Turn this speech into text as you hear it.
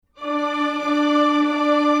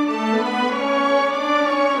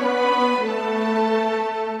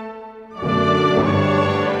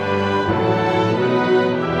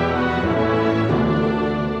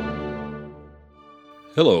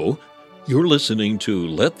listening to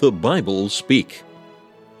Let the Bible Speak.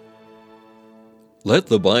 Let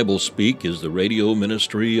the Bible Speak is the radio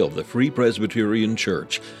ministry of the Free Presbyterian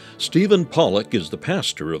Church. Stephen Pollock is the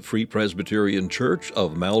pastor of Free Presbyterian Church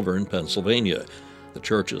of Malvern, Pennsylvania. The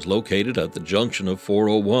church is located at the junction of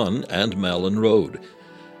 401 and Malin Road.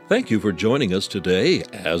 Thank you for joining us today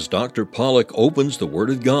as Dr. Pollock opens the Word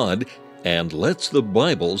of God and lets the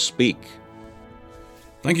Bible speak.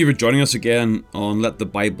 Thank you for joining us again on Let the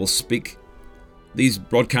Bible Speak. These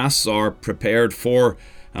broadcasts are prepared for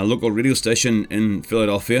a local radio station in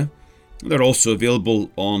Philadelphia. They're also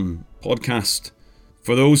available on podcast.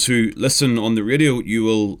 For those who listen on the radio, you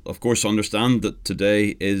will of course understand that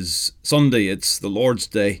today is Sunday. It's the Lord's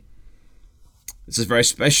Day. It's a very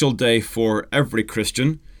special day for every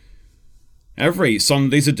Christian. Every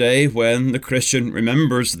Sunday's a day when the Christian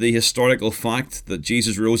remembers the historical fact that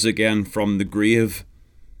Jesus rose again from the grave.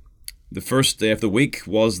 The first day of the week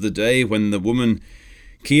was the day when the woman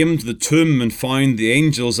came to the tomb and found the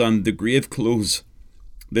angels and the grave clothes.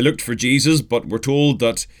 They looked for Jesus, but were told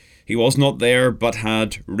that he was not there, but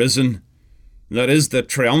had risen. That is the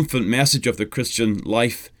triumphant message of the Christian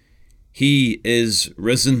life. He is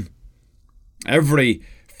risen. Every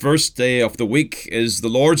first day of the week is the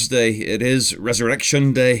Lord's Day. It is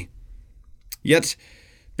Resurrection Day. Yet,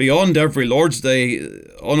 beyond every Lord's Day,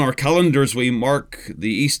 on our calendars we mark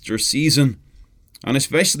the Easter season and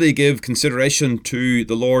especially give consideration to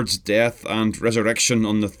the Lord's death and resurrection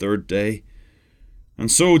on the third day.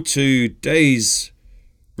 And so today's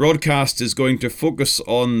broadcast is going to focus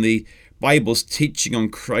on the Bible's teaching on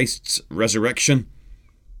Christ's resurrection.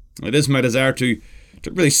 It is my desire to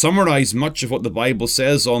really summarize much of what the Bible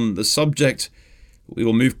says on the subject. We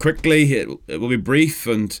will move quickly, it will be brief,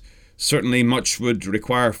 and certainly much would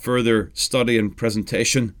require further study and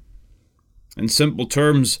presentation. In simple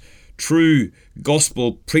terms, true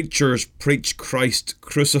gospel preachers preach Christ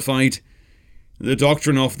crucified. The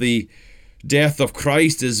doctrine of the death of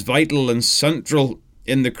Christ is vital and central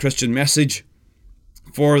in the Christian message.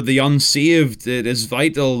 For the unsaved, it is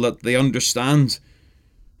vital that they understand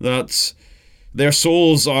that their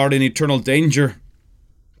souls are in eternal danger,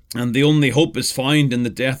 and the only hope is found in the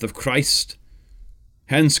death of Christ.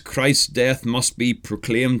 Hence, Christ's death must be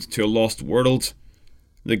proclaimed to a lost world.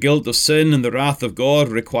 The guilt of sin and the wrath of God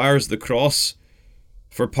requires the cross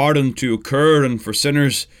for pardon to occur and for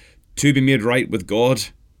sinners to be made right with God.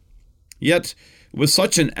 Yet, with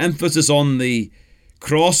such an emphasis on the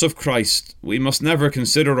cross of Christ, we must never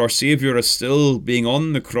consider our Saviour as still being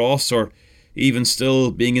on the cross or even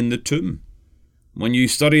still being in the tomb. When you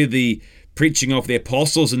study the preaching of the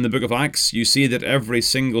apostles in the book of Acts, you see that every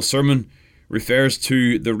single sermon refers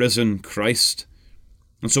to the risen Christ.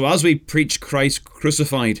 And so as we preach Christ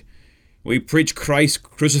crucified, we preach Christ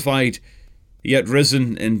crucified yet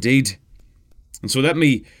risen indeed. And so let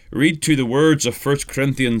me read to the words of 1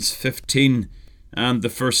 Corinthians 15 and the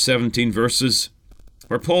first 17 verses,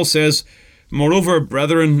 where Paul says, "Moreover,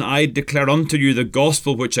 brethren, I declare unto you the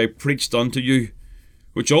gospel which I preached unto you,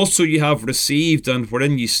 which also ye have received, and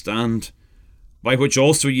wherein ye stand, by which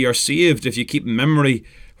also ye are saved, if ye keep in memory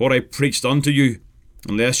what I preached unto you,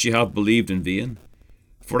 unless ye have believed in vain.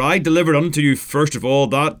 For I delivered unto you first of all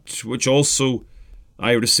that which also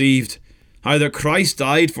I received, how that Christ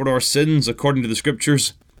died for our sins according to the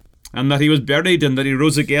Scriptures, and that he was buried, and that he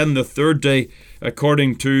rose again the third day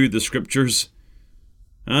according to the Scriptures,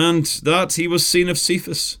 and that he was seen of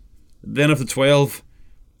Cephas, then of the 12.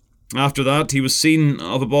 After that he was seen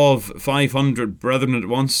of above 500 brethren at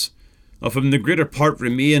once, of whom the greater part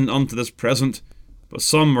remain unto this present, but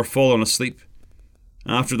some are fallen asleep.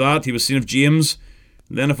 After that he was seen of James,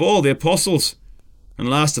 then of all the apostles, and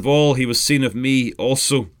last of all he was seen of me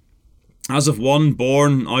also, as of one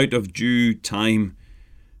born out of due time.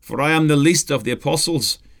 For I am the least of the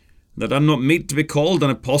apostles, that I am not meet to be called an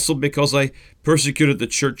apostle, because I persecuted the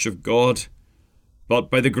church of God.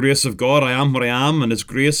 But by the grace of God I am what I am, and his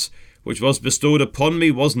grace which was bestowed upon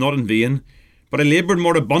me was not in vain. But I laboured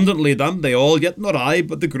more abundantly than they all, yet not I,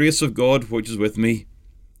 but the grace of God which is with me.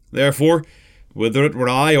 Therefore, whether it were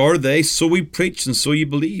I or they, so we preached, and so ye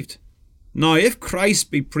believed. Now if Christ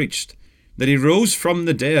be preached, that he rose from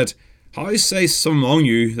the dead, how say some among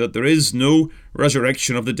you that there is no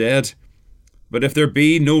resurrection of the dead? But if there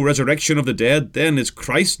be no resurrection of the dead, then is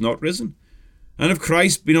Christ not risen? And if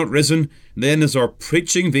Christ be not risen, then is our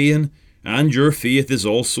preaching vain, and your faith is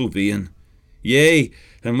also vain. Yea,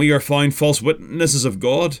 and we are found false witnesses of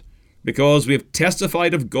God, because we have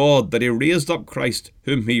testified of God that he raised up Christ,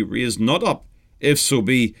 whom he raised not up, if so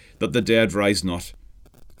be that the dead rise not.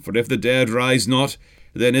 For if the dead rise not,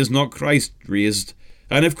 then is not Christ raised.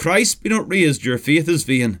 And if Christ be not raised, your faith is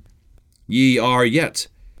vain. ye are yet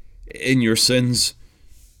in your sins.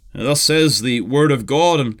 And thus says the Word of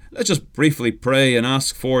God, and let's just briefly pray and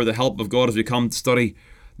ask for the help of God as we come to study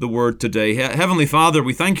the Word today. Heavenly Father,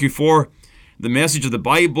 we thank you for the message of the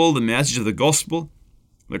Bible, the message of the gospel,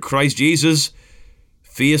 that Christ Jesus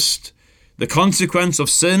faced the consequence of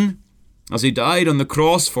sin as he died on the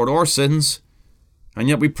cross for our sins, and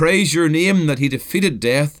yet we praise your name that he defeated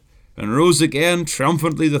death and rose again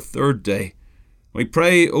triumphantly the third day. We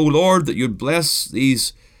pray, O Lord, that you'd bless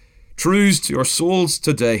these truths to your souls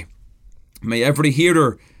today. May every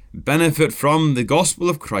hearer benefit from the gospel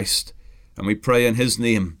of Christ, and we pray in his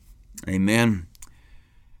name. Amen.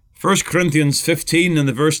 1 Corinthians 15 and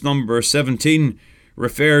the verse number 17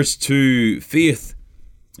 refers to faith.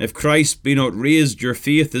 If Christ be not raised, your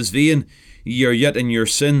faith is vain, ye are yet in your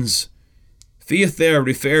sins. Faith there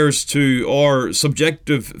refers to our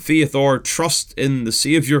subjective faith, our trust in the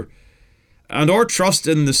Saviour. And our trust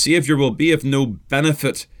in the Saviour will be of no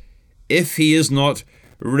benefit if he is not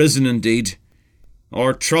risen indeed.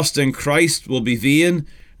 Our trust in Christ will be vain,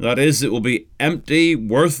 that is, it will be empty,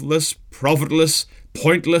 worthless, profitless,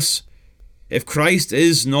 pointless, if Christ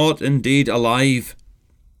is not indeed alive.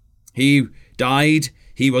 He died,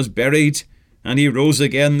 he was buried, and he rose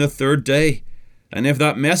again the third day. And if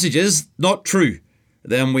that message is not true,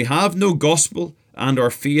 then we have no gospel and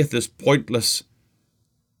our faith is pointless.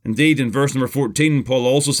 Indeed, in verse number 14, Paul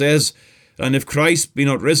also says, and if Christ be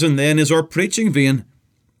not risen, then is our preaching vain,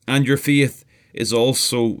 and your faith is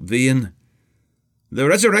also vain. The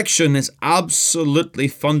resurrection is absolutely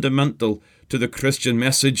fundamental to the Christian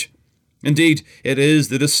message. Indeed, it is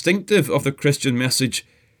the distinctive of the Christian message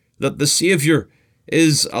that the Saviour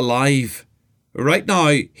is alive. Right now,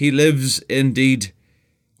 he lives indeed.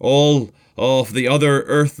 All of the other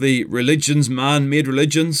earthly religions, man-made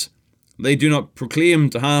religions, they do not proclaim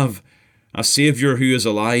to have a Saviour who is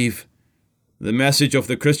alive. The message of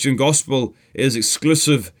the Christian gospel is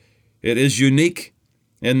exclusive. It is unique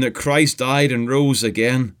in that Christ died and rose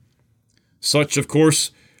again. Such, of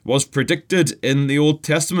course, was predicted in the Old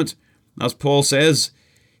Testament. As Paul says,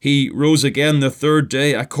 he rose again the third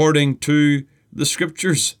day according to the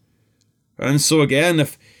Scriptures. And so again,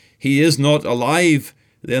 if he is not alive,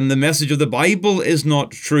 then the message of the Bible is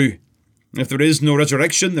not true. If there is no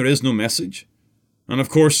resurrection, there is no message. And of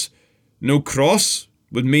course, no cross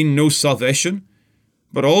would mean no salvation.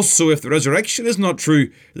 But also, if the resurrection is not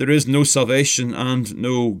true, there is no salvation and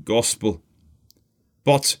no gospel.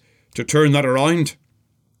 But to turn that around,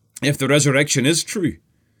 if the resurrection is true,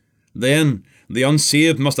 then the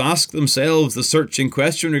unsaved must ask themselves the searching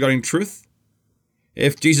question regarding truth.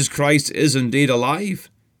 If Jesus Christ is indeed alive,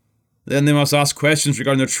 then they must ask questions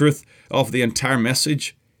regarding the truth of the entire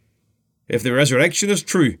message. If the resurrection is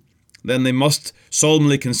true, then they must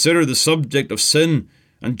solemnly consider the subject of sin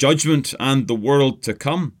and judgment and the world to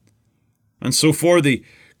come. And so for the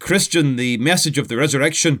Christian, the message of the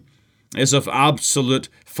resurrection is of absolute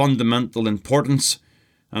fundamental importance.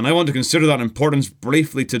 And I want to consider that importance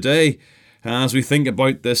briefly today as we think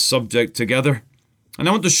about this subject together. And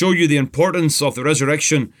I want to show you the importance of the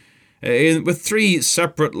resurrection with three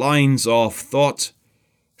separate lines of thought.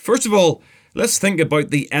 First of all, let's think about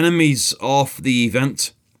the enemies of the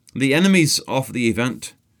event. The enemies of the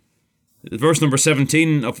event. Verse number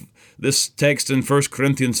 17 of this text in 1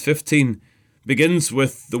 Corinthians 15 begins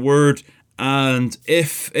with the word and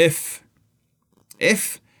if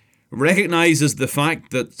recognizes the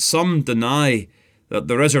fact that some deny that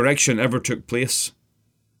the resurrection ever took place.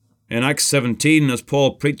 In Acts 17, as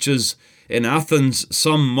Paul preaches in Athens,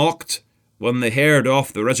 some mocked when they heard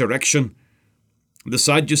of the resurrection. The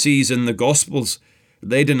Sadducees in the Gospels,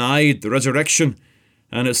 they denied the resurrection.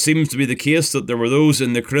 And it seems to be the case that there were those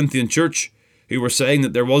in the Corinthian church who were saying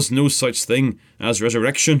that there was no such thing as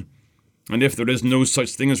resurrection. And if there is no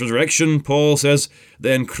such thing as resurrection, Paul says,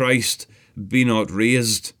 then Christ be not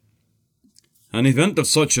raised. An event of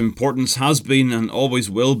such importance has been and always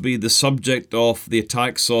will be the subject of the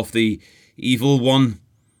attacks of the evil one.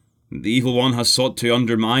 The evil one has sought to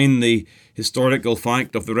undermine the historical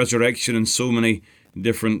fact of the resurrection in so many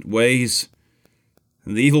different ways.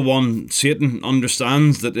 The evil one, Satan,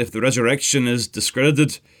 understands that if the resurrection is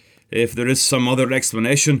discredited, if there is some other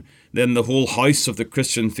explanation, then the whole house of the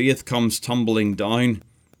Christian faith comes tumbling down.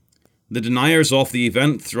 The deniers of the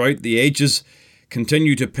event throughout the ages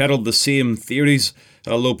continue to peddle the same theories,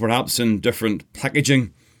 although perhaps in different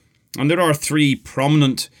packaging. And there are three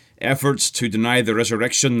prominent efforts to deny the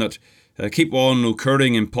resurrection that keep on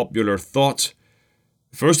occurring in popular thought.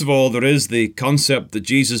 First of all, there is the concept that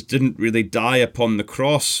Jesus didn't really die upon the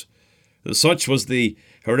cross. Such was the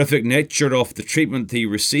horrific nature of the treatment he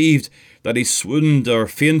received that he swooned or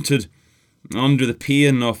fainted under the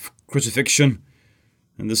pain of crucifixion.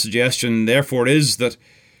 And the suggestion, therefore, is that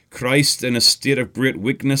Christ, in a state of great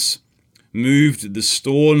weakness, moved the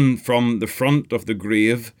stone from the front of the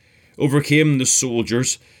grave, overcame the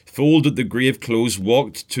soldiers, folded the grave clothes,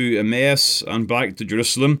 walked to Emmaus and back to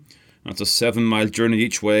Jerusalem. That's a 7-mile journey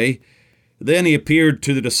each way. Then he appeared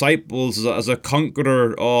to the disciples as a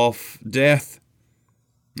conqueror of death.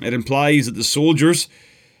 It implies that the soldiers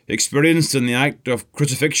experienced in the act of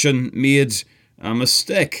crucifixion made a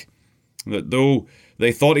mistake, that though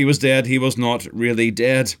they thought he was dead, he was not really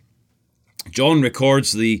dead. John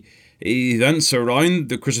records the events around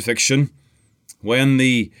the crucifixion when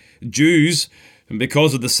the Jews,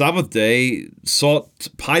 because of the Sabbath day, sought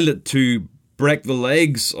Pilate to break the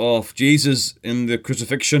legs of Jesus in the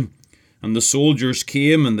crucifixion. And the soldiers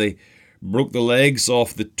came and they broke the legs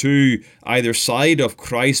off the two either side of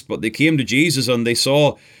Christ, but they came to Jesus and they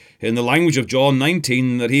saw, in the language of John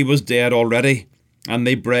 19, that he was dead already, and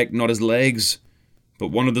they brake not his legs.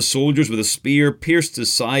 But one of the soldiers with a spear pierced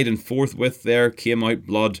his side, and forthwith there came out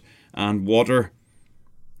blood and water.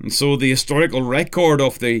 And so the historical record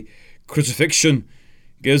of the crucifixion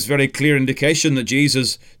gives very clear indication that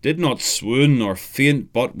Jesus did not swoon or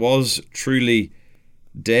faint, but was truly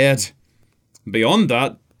dead. Beyond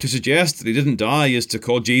that, to suggest that he didn't die is to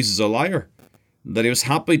call Jesus a liar, that he was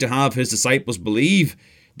happy to have his disciples believe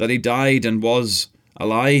that he died and was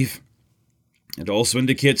alive. It also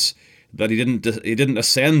indicates that he didn't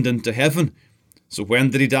ascend into heaven. So when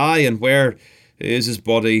did he die, and where is his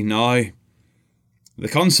body now? The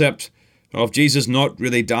concept of Jesus not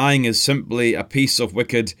really dying is simply a piece of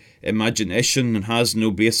wicked imagination and has no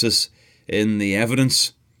basis in the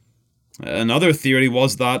evidence. Another theory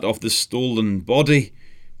was that of the stolen body.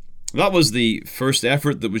 That was the first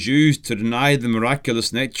effort that was used to deny the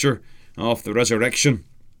miraculous nature of the resurrection.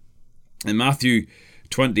 In Matthew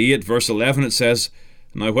 28 verse 11 it says,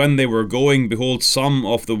 "Now when they were going, behold, some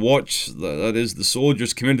of the watch, that is, the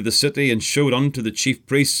soldiers, came into the city and showed unto the chief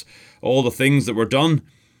priests all the things that were done.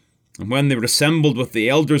 And when they were assembled with the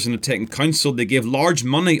elders and had taken counsel, they gave large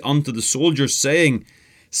money unto the soldiers, saying,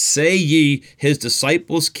 Say ye, his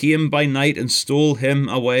disciples came by night and stole him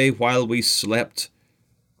away while we slept."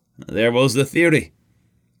 There was the theory,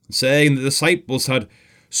 saying the disciples had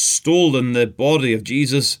stolen the body of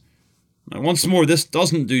Jesus. Now, once more, this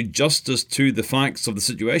doesn't do justice to the facts of the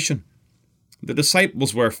situation. The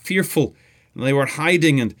disciples were fearful, and they were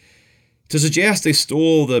hiding, and to suggest they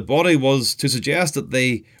stole the body was to suggest that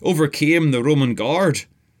they overcame the Roman guard.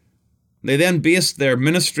 They then based their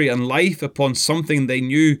ministry and life upon something they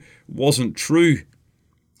knew wasn't true.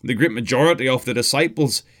 The great majority of the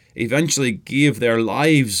disciples eventually gave their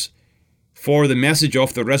lives for the message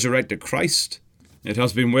of the resurrected Christ. It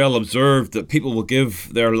has been well observed that people will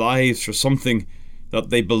give their lives for something that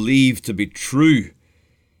they believe to be true,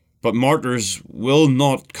 but martyrs will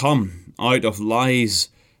not come out of lies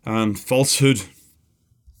and falsehood.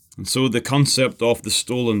 And so the concept of the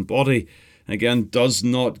stolen body, again, does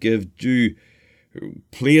not give due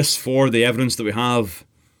place for the evidence that we have.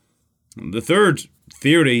 The third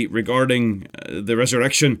theory regarding the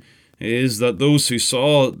resurrection is that those who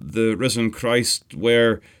saw the risen Christ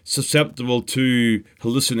were susceptible to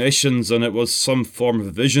hallucinations, and it was some form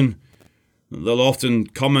of vision. They'll often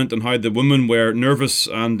comment on how the women were nervous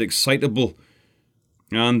and excitable,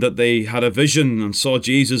 and that they had a vision and saw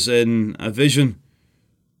Jesus in a vision.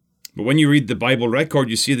 But when you read the Bible record,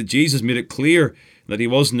 you see that Jesus made it clear that he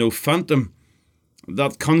was no phantom.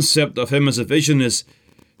 That concept of him as a vision is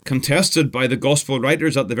contested by the gospel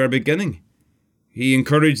writers at the very beginning. He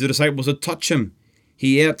encouraged the disciples to touch him.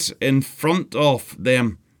 He ate in front of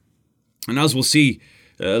them. And as we'll see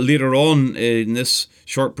later on in this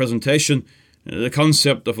short presentation, the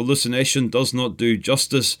concept of hallucination does not do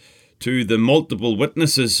justice to the multiple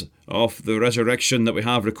witnesses of the resurrection that we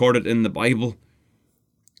have recorded in the Bible.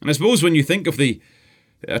 And I suppose when you think of the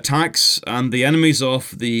attacks and the enemies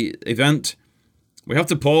of the event, we have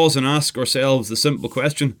to pause and ask ourselves the simple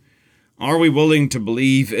question: are we willing to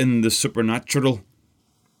believe in the supernatural?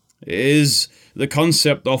 Is the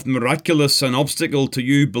concept of miraculous an obstacle to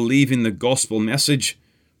you believing the gospel message?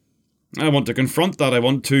 I want to confront that. I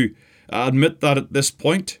want to admit that at this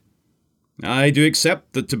point. I do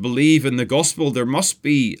accept that to believe in the gospel, there must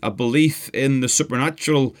be a belief in the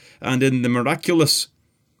supernatural and in the miraculous.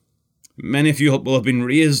 Many of you will have been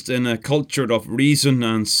raised in a culture of reason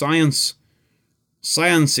and science.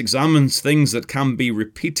 Science examines things that can be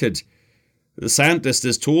repeated. The scientist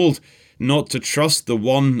is told not to trust the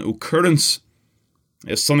one occurrence.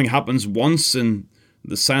 If something happens once in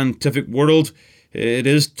the scientific world, it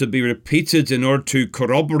is to be repeated in order to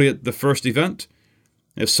corroborate the first event.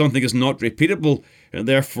 If something is not repeatable,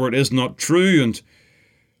 therefore it is not true, and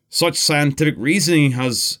such scientific reasoning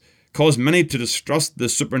has caused many to distrust the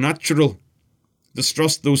supernatural,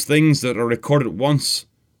 distrust those things that are recorded once.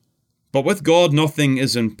 But with God, nothing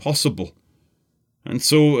is impossible. And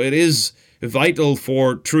so it is vital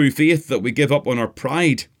for true faith that we give up on our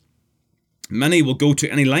pride. Many will go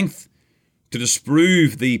to any length to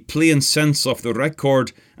disprove the plain sense of the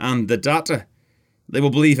record and the data. They will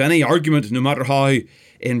believe any argument, no matter how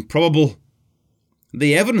improbable.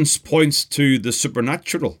 The evidence points to the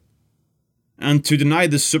supernatural. And to deny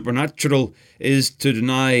the supernatural is to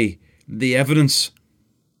deny the evidence.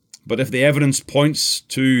 But if the evidence points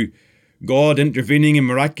to God intervening in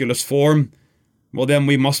miraculous form, well, then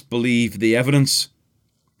we must believe the evidence.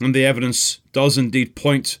 And the evidence does indeed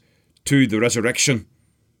point to the resurrection.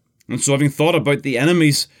 And so, having thought about the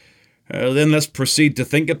enemies, then let's proceed to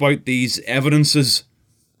think about these evidences.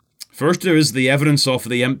 First, there is the evidence of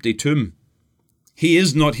the empty tomb. He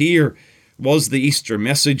is not here was the Easter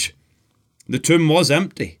message. The tomb was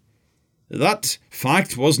empty. That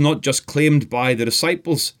fact was not just claimed by the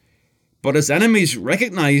disciples, but his enemies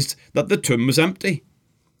recognized that the tomb was empty.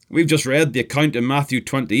 We've just read the account in Matthew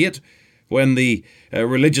 28, when the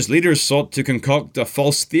religious leaders sought to concoct a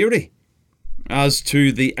false theory as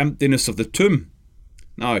to the emptiness of the tomb.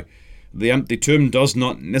 Now, the empty tomb does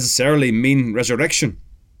not necessarily mean resurrection.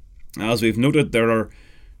 As we've noted, there are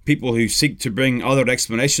people who seek to bring other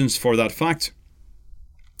explanations for that fact.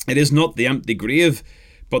 It is not the empty grave,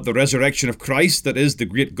 but the resurrection of Christ that is the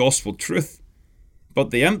great gospel truth.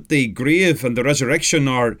 But the empty grave and the resurrection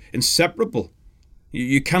are inseparable.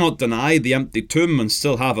 You cannot deny the empty tomb and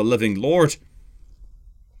still have a living Lord.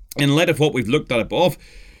 In light of what we've looked at above,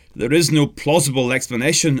 there is no plausible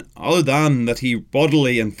explanation other than that he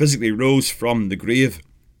bodily and physically rose from the grave.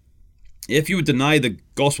 If you would deny the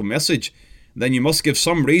gospel message, then you must give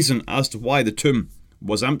some reason as to why the tomb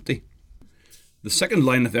was empty. The second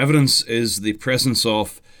line of evidence is the presence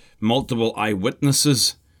of multiple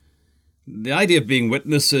eyewitnesses. The idea of being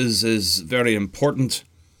witnesses is very important.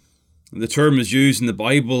 The term is used in the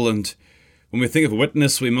Bible, and when we think of a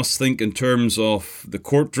witness, we must think in terms of the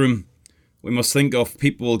courtroom. We must think of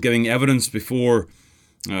people giving evidence before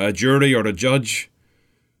a jury or a judge.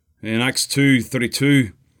 In Acts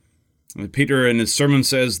 2:32, Peter in his sermon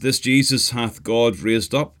says, "This Jesus hath God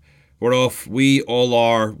raised up, whereof we all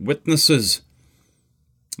are witnesses."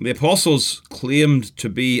 The apostles claimed to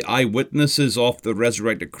be eyewitnesses of the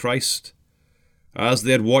resurrected Christ, as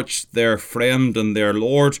they had watched their friend and their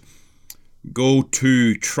Lord go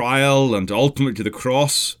to trial and ultimately to the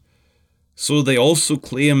cross. So they also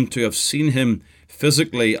claimed to have seen him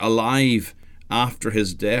physically alive after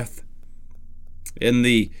his death. In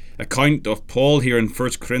the account of Paul here in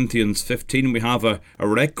 1 Corinthians 15, we have a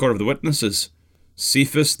record of the witnesses.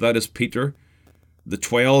 Cephas, that is Peter. The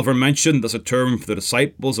 12 are mentioned. That's a term for the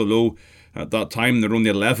disciples, although at that time there were only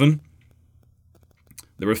 11.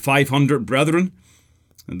 There were 500 brethren,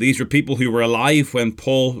 and these were people who were alive when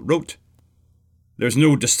Paul wrote. There's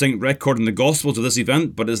no distinct record in the Gospels of this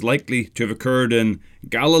event, but is likely to have occurred in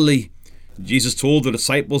Galilee. Jesus told the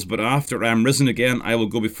disciples, "But after I am risen again, I will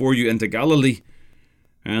go before you into Galilee."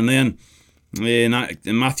 And then in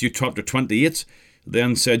Matthew chapter 28,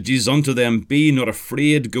 then said Jesus unto them, "Be not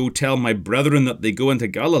afraid, go tell my brethren that they go into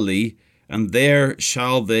Galilee, and there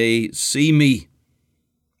shall they see me."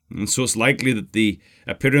 And so it's likely that the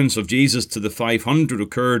appearance of Jesus to the 500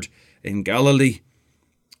 occurred in Galilee.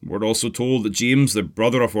 We're also told that James, the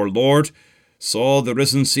brother of our Lord, saw the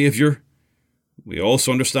risen Saviour. We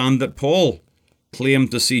also understand that Paul claimed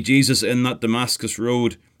to see Jesus in that Damascus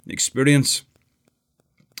Road experience.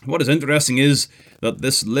 What is interesting is that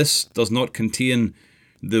this list does not contain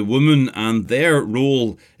the women and their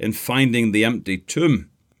role in finding the empty tomb.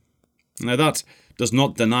 Now that does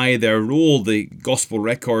not deny their role. The gospel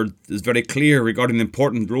record is very clear regarding the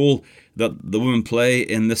important role that the women play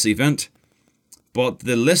in this event. But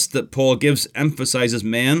the list that Paul gives emphasizes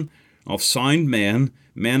men of sound men,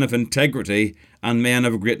 men of integrity, and men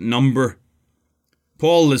of a great number.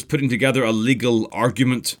 Paul is putting together a legal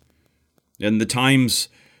argument. In the times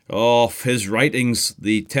of his writings,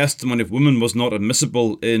 the testimony of women was not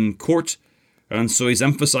admissible in court, and so he's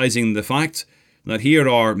emphasizing the fact that here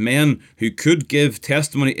are men who could give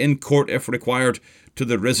testimony in court if required to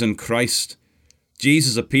the risen Christ.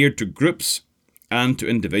 Jesus appeared to groups and to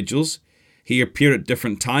individuals. He appeared at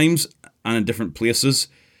different times and in different places,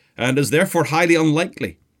 and is therefore highly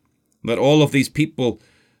unlikely that all of these people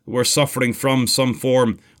were suffering from some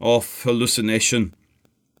form of hallucination.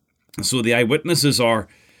 So the eyewitnesses are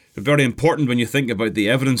very important when you think about the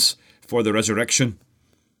evidence for the resurrection.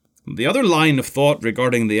 The other line of thought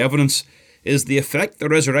regarding the evidence is the effect the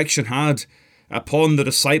resurrection had upon the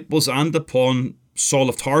disciples and upon Saul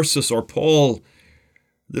of Tarsus, or Paul.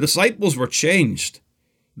 The disciples were changed.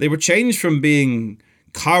 They were changed from being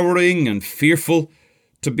cowering and fearful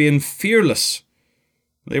to being fearless.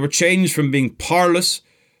 They were changed from being powerless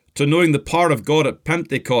to knowing the power of God at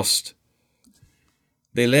Pentecost.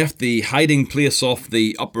 They left the hiding place of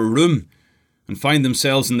the upper room and find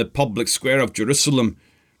themselves in the public square of Jerusalem,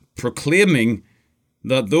 proclaiming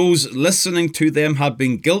that those listening to them had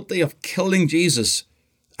been guilty of killing Jesus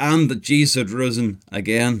and that Jesus had risen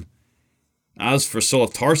again. As for Saul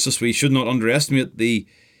of Tarsus, we should not underestimate the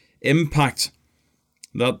impact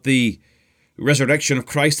that the resurrection of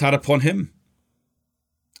Christ had upon him.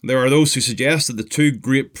 There are those who suggest that the two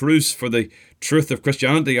great proofs for the truth of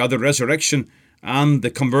Christianity are the resurrection and the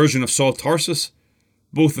conversion of Saul of Tarsus.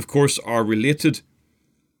 Both, of course, are related.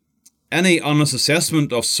 Any honest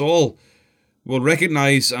assessment of Saul will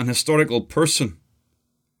recognize an historical person.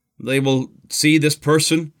 They will see this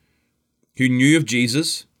person who knew of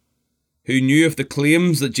Jesus, who knew of the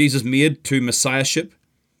claims that Jesus made to Messiahship,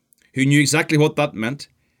 who knew exactly what that meant,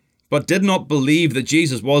 but did not believe that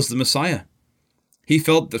Jesus was the Messiah. He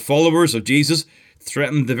felt that followers of Jesus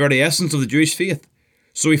threatened the very essence of the Jewish faith.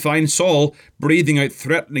 So we find Saul breathing out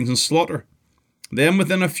threatenings and slaughter. Then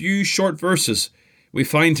within a few short verses, we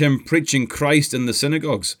find him preaching Christ in the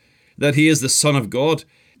synagogues, that he is the Son of God.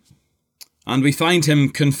 And we find him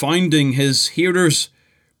confounding his hearers,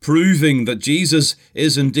 proving that Jesus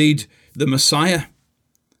is indeed the Messiah.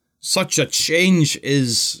 Such a change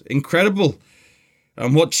is incredible.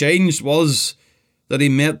 And what changed was that he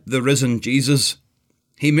met the risen Jesus.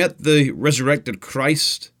 He met the resurrected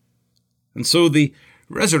Christ. And so the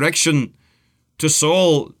resurrection to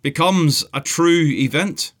Saul becomes a true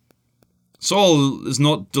event. Saul is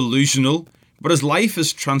not delusional, but his life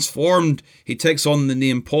is transformed. He takes on the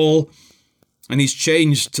name Paul, and he's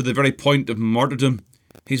changed to the very point of martyrdom.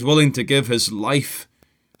 He's willing to give his life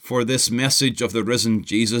for this message of the risen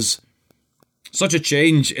Jesus. Such a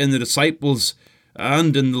change in the disciples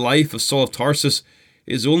and in the life of Saul of Tarsus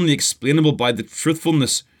is only explainable by the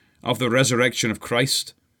truthfulness of the resurrection of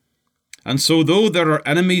Christ. And so, though there are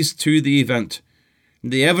enemies to the event,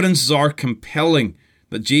 the evidences are compelling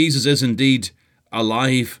that Jesus is indeed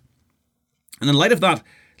alive. And in light of that,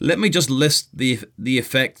 let me just list the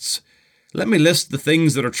effects. Let me list the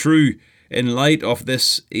things that are true in light of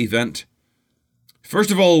this event.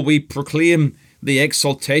 First of all, we proclaim the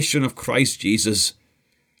exaltation of Christ Jesus.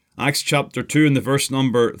 Acts chapter 2 and the verse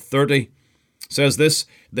number 30 says this,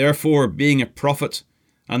 "Therefore, being a prophet,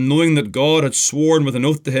 and knowing that God had sworn with an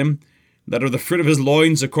oath to him, that of the fruit of his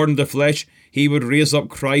loins, according to the flesh, he would raise up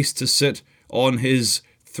Christ to sit on his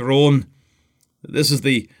throne." This is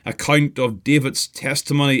the account of David's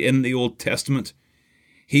testimony in the Old Testament.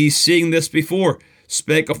 He, seeing this before,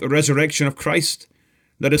 spake of the resurrection of Christ,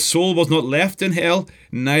 that his soul was not left in hell,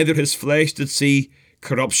 neither his flesh did see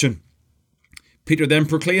corruption. Peter then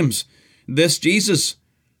proclaims, "This Jesus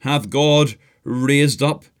hath God raised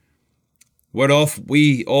up, whereof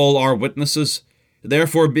we all are witnesses.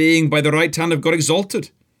 Therefore, being by the right hand of God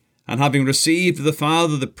exalted, and having received of the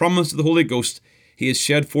Father the promise of the Holy Ghost, he has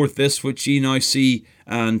shed forth this which ye now see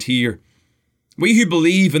and hear." We who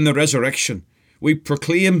believe in the resurrection, we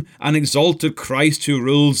proclaim an exalted Christ who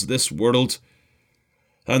rules this world.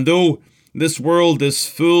 And though this world is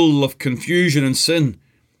full of confusion and sin,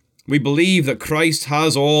 we believe that Christ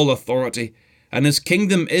has all authority, and his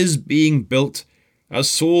kingdom is being built as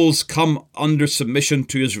souls come under submission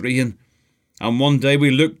to his reign. And one day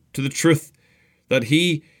we look to the truth that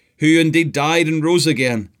he who indeed died and rose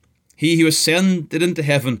again, he who ascended into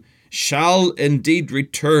heaven, shall indeed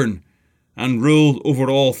return and rule over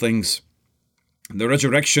all things. The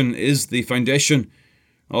resurrection is the foundation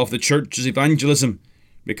of the church's evangelism,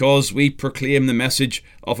 because we proclaim the message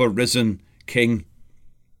of a risen King.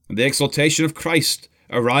 The exaltation of Christ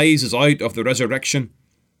arises out of the resurrection.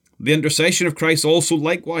 The intercession of Christ also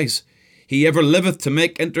likewise. He ever liveth to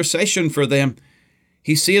make intercession for them.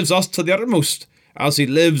 He saves us to the uttermost as he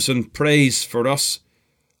lives and prays for us.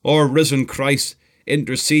 Our risen Christ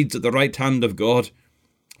intercedes at the right hand of God,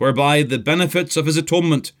 whereby the benefits of his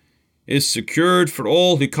atonement is secured for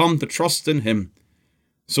all who come to trust in him,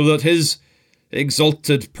 so that his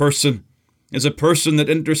exalted person is a person that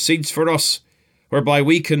intercedes for us, whereby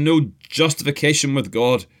we can know justification with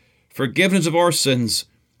God, forgiveness of our sins.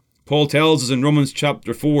 Paul tells us in Romans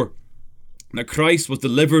chapter 4 that Christ was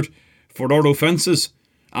delivered for our offences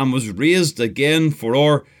and was raised again for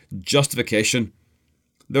our justification.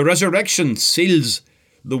 The resurrection seals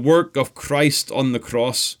the work of Christ on the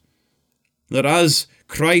cross, that as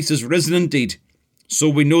Christ is risen indeed, so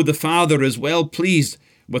we know the Father is well pleased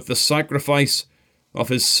with the sacrifice of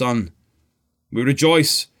his Son. We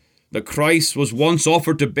rejoice that Christ was once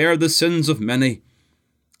offered to bear the sins of many.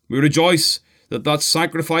 We rejoice that that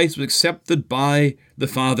sacrifice was accepted by the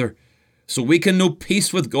Father, so we can know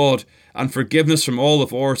peace with God and forgiveness from all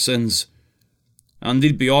of our sins. And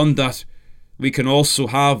indeed, beyond that, we can also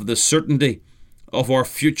have the certainty of our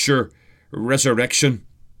future resurrection.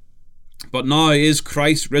 But now is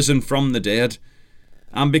Christ risen from the dead,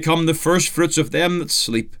 and become the firstfruits of them that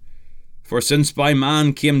sleep. For since by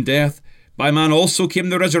man came death, by man also came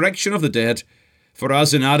the resurrection of the dead. For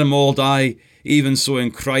as in Adam all die, even so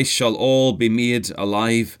in Christ shall all be made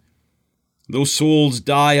alive. Those souls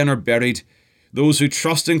die and are buried. Those who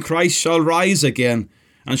trust in Christ shall rise again,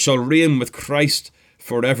 and shall reign with Christ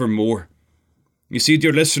forevermore. You see,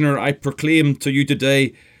 dear listener, I proclaim to you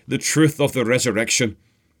today the truth of the resurrection.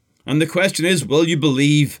 And the question is, will you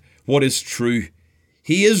believe what is true?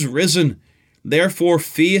 He is risen, therefore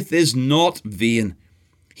faith is not vain.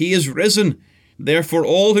 He is risen, therefore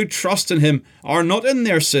all who trust in him are not in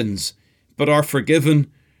their sins, but are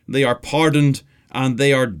forgiven, they are pardoned, and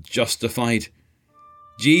they are justified.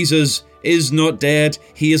 Jesus is not dead,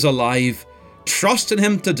 he is alive. Trust in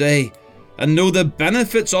him today, and know the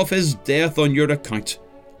benefits of his death on your account,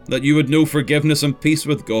 that you would know forgiveness and peace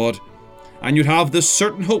with God, and you'd have the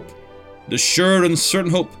certain hope, the sure and certain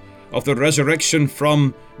hope of the resurrection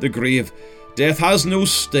from the grave. Death has no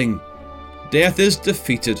sting. Death is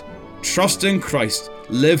defeated. Trust in Christ.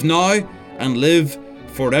 Live now and live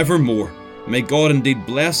forevermore. May God indeed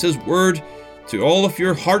bless his word to all of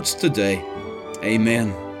your hearts today.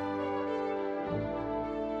 Amen.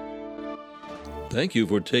 Thank you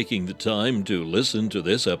for taking the time to listen to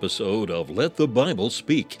this episode of Let the Bible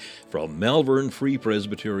Speak from Malvern Free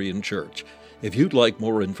Presbyterian Church. If you'd like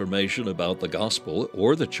more information about the gospel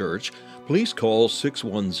or the church, please call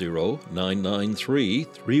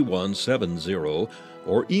 610-993-3170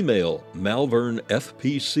 or email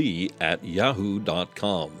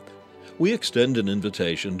malvernfpc@yahoo.com. We extend an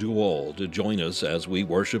invitation to all to join us as we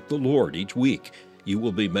worship the Lord each week. You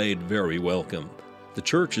will be made very welcome. The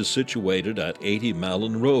church is situated at 80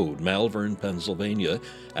 Malin Road, Malvern, Pennsylvania,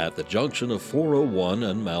 at the junction of 401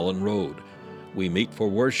 and Malin Road. We meet for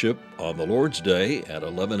worship on the Lord's Day at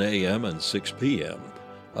 11 a.m. and 6 p.m.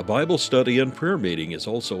 A Bible study and prayer meeting is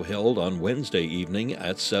also held on Wednesday evening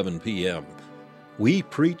at 7 p.m. We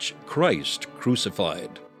preach Christ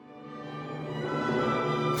crucified.